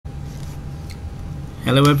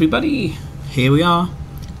Hello everybody, here we are,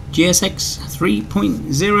 GSX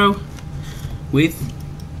 3.0 with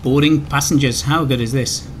boarding passengers. How good is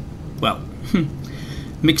this? Well,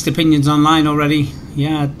 mixed opinions online already.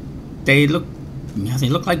 Yeah, they look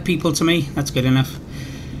like people to me. That's good enough.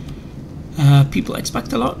 People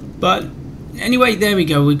expect a lot, but anyway, there we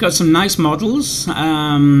go. We've got some nice models,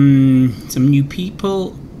 some new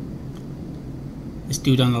people. This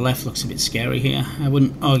dude on the left looks a bit scary here. I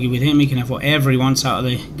wouldn't argue with him. He can have whatever he wants out of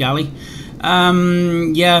the galley.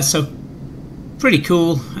 Yeah, so pretty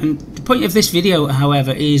cool. And the point of this video,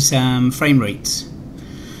 however, is frame rates.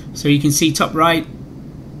 So you can see top right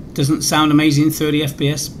doesn't sound amazing, 30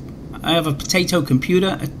 FPS. I have a potato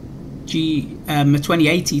computer, a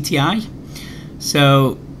 2080 Ti.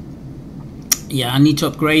 So yeah, I need to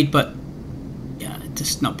upgrade, but yeah, it's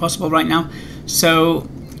just not possible right now. So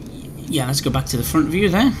yeah, let's go back to the front view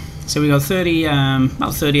there. So we got 30,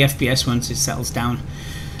 about 30 FPS once it settles down.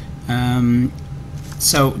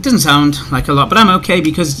 So it doesn't sound like a lot, but I'm okay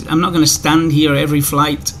because I'm not going to stand here every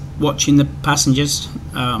flight watching the passengers.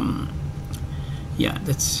 Yeah,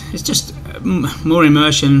 it's just more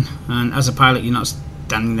immersion, and as a pilot, you're not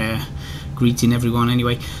standing there greeting everyone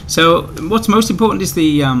anyway. So what's most important is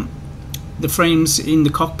the frames in the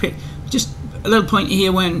cockpit. Just a little point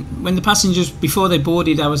here, when the passengers, before they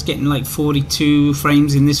boarded, I was getting like 42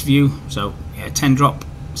 frames in this view. So yeah, 10 drop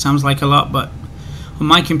sounds like a lot, but on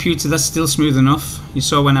my computer that's still smooth enough. You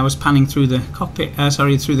saw when I was panning through the cockpit,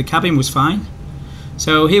 through the cabin was fine.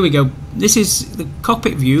 So here we go. This is the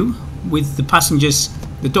cockpit view with the passengers.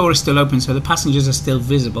 The door is still open, so the passengers are still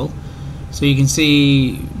visible. So you can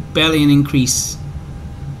see barely an increase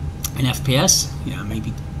in FPS. Yeah,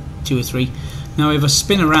 maybe 2 or 3. Now if I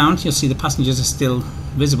spin around, you'll see the passengers are still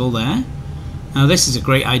visible there. Now this is a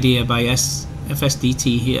great idea by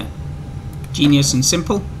FSDT here. Genius and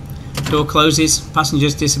simple. Door closes,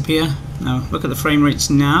 passengers disappear. Now look at the frame rates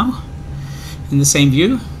now in the same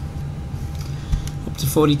view. Up to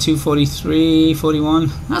 42, 43, 41.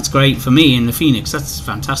 That's great for me in the Phoenix. That's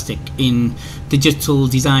fantastic. In Digital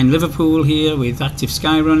Design Liverpool here with Active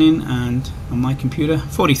Sky running, and on my computer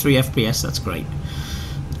 43 FPS. That's great.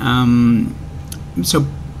 So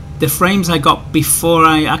the frames I got before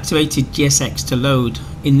I activated GSX to load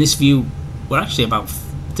in this view were actually about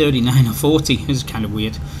 39 or 40. This is kind of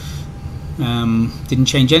weird. Didn't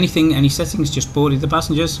change anything, any settings, just boarded the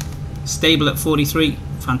passengers. Stable at 43,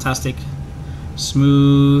 fantastic.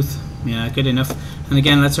 Smooth, yeah, good enough. And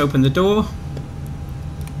again, let's open the door.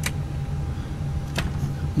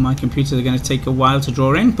 My computers are going to take a while to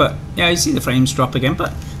draw in, but yeah, you see the frames drop again.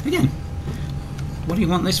 But again, what do you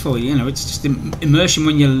want this for? You know, it's just immersion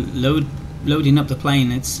when you're loading up the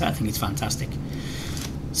plane. I think it's fantastic.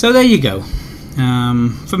 So there you go.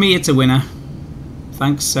 For me, it's a winner.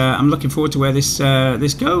 Thanks. I'm looking forward to where this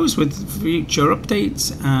goes with future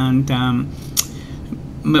updates and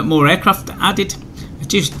more aircraft added. I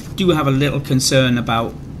just do have a little concern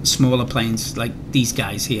about smaller planes like these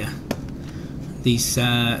guys here. These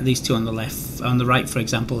two on the left, on the right, for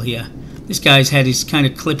example. Here, this guy's head is kind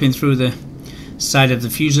of clipping through the side of the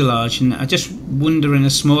fuselage, and I just wonder in a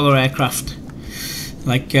smaller aircraft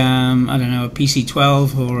like I don't know, a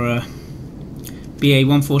PC-12 or a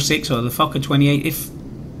BA-146 or the Fokker 28, if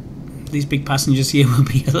these big passengers here will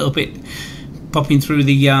be a little bit popping through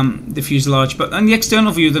the fuselage. But on the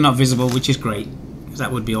external view they're not visible, which is great, because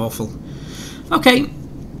that would be awful. Okay,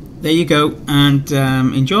 there you go, and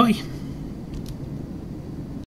enjoy.